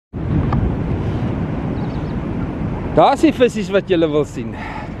Daar is die visies wat julle wil sien.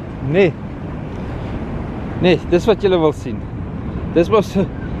 Nee, dis wat julle wil sien. Dis mos,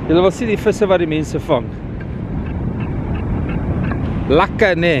 julle wil sien die visse wat die mense vang.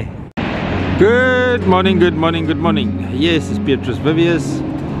 Lekker, nee. Good morning, good morning, good morning. Yes, it's Petrus Vivius,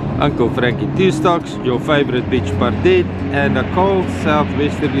 Uncle Frankie Two Stocks, your favorite beach Pardette, and a cold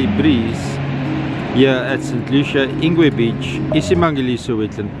southwesterly breeze here at St Lucia Beach, Isimangaliso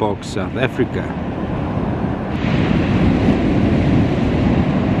Wetland Park, South Africa.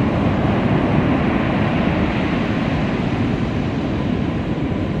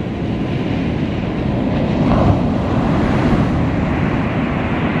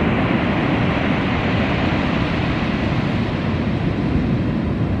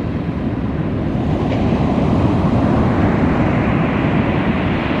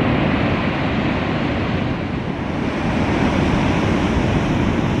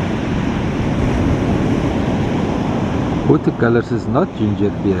 Watercolors is not ginger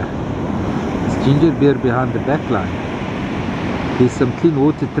beer. It's ginger beer behind the back line. There's some clean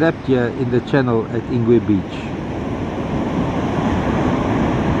water trapped here in the channel at Ingwe Beach.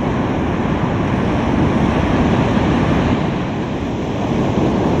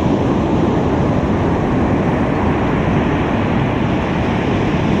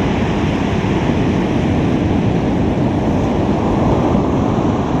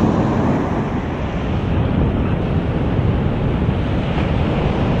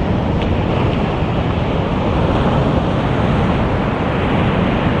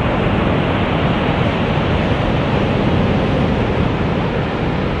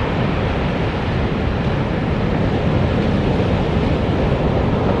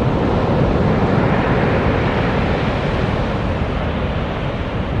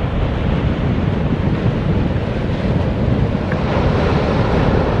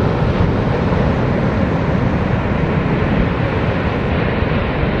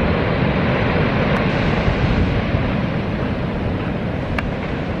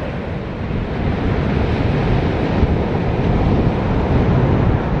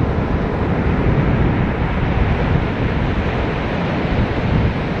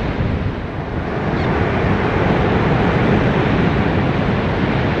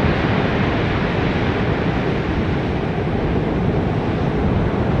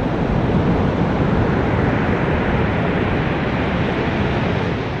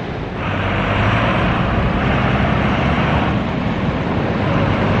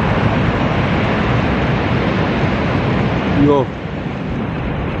 Yo.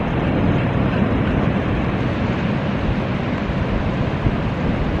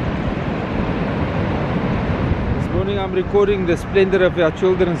 This morning I'm recording the splendor of our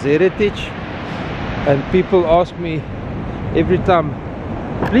children's heritage, and people ask me every time,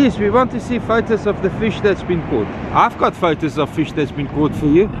 please, we want to see photos of the fish that's been caught. I've got photos of fish that's been caught for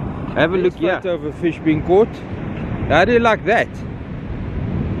you. Have a look here. Photo of a fish being caught. How do you like that?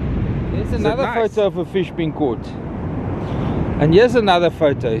 There's another photo of a fish being caught. And here's another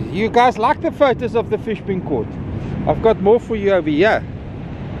photo. You guys like the photos of the fish being caught? I've got more for you over here.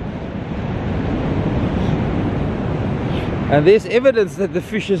 And there's evidence that the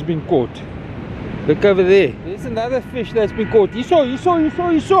fish has been caught. Look over there. There's another fish that's been caught. You saw.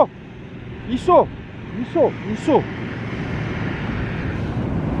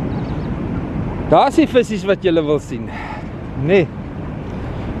 Daar is die visies wat julle wil sien. Nee,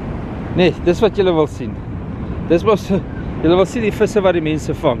 dis wat julle wil sien. Dis mos, julle wil sien die visse wat die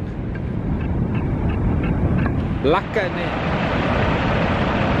mense vang. Lekker, nee.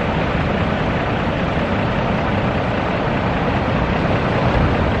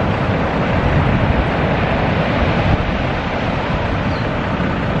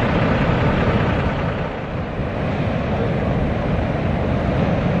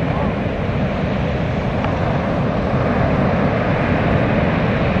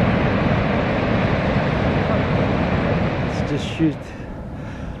 Shoot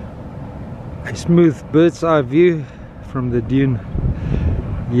a smooth bird's eye view from the dune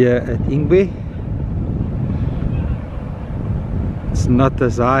here at Ingwe. It's not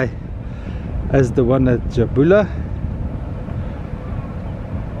as high as the one at Jabula.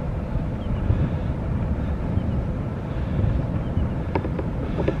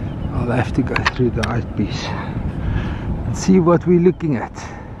 I'll have to go through the eyepiece and see what we're looking at.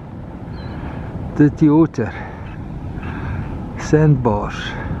 Dirty water. Sandbars.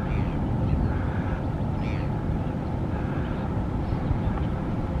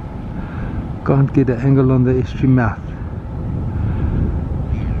 Can't get an angle on the estuary mouth.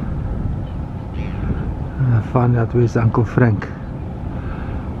 I'll find out where's Uncle Frank.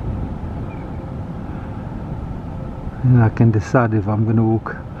 and I can decide if I'm going to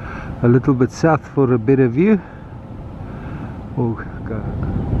walk a little bit south for a better view or go.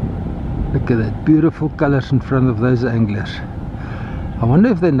 Look at that beautiful colors in front of those anglers. I wonder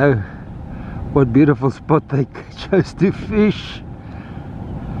if they know what beautiful spot they chose to fish.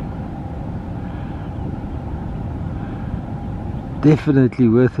 Definitely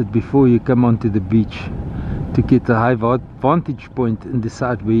worth it before you come onto the beach to get a high vantage point and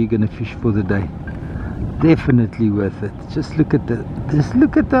decide where you're going to fish for the day. Definitely worth it. Just look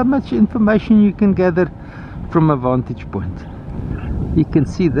at how much information you can gather from a vantage point. You can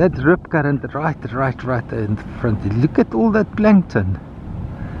see that rip current right in front. Look at all that plankton.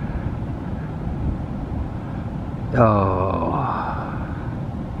 Oh,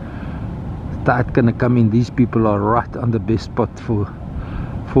 tide gonna come in. These people are right on the best spot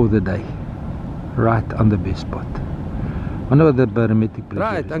for the day. Right on the best spot. I wonder what that barometric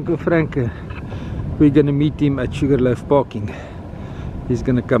pressure is. Right, Uncle Frank, we're gonna meet him at Sugarloaf Parking. He's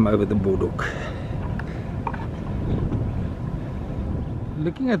gonna come over the boardwalk.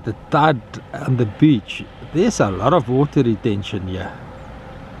 Looking at the tide on the beach, there's a lot of water retention here.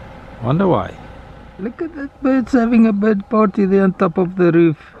 Wonder why. Look at that, birds having a bird party there on top of the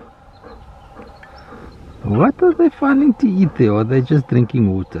roof. What are they finding to eat there, or are they just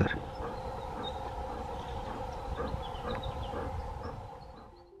drinking water?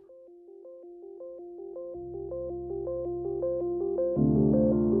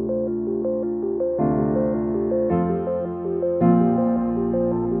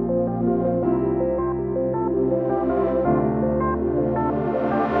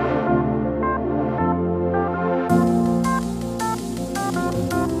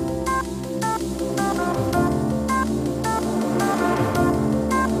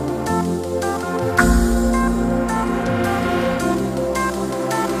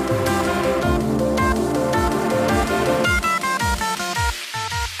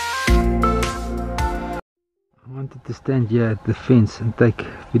 To stand here at the fence and take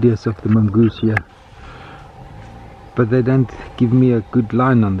videos of the mongoose here, but they don't give me a good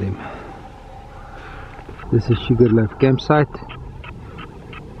line on them. This is Sugarloaf campsite.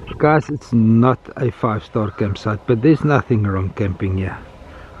 Guys, it's not a 5-star campsite, but there's nothing wrong camping here.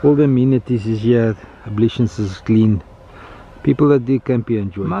 All the amenities is here, ablutions is clean. People that do camp here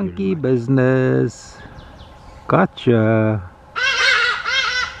enjoy monkey business. Gotcha.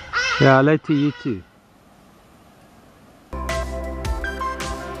 Yeah, hello to you too.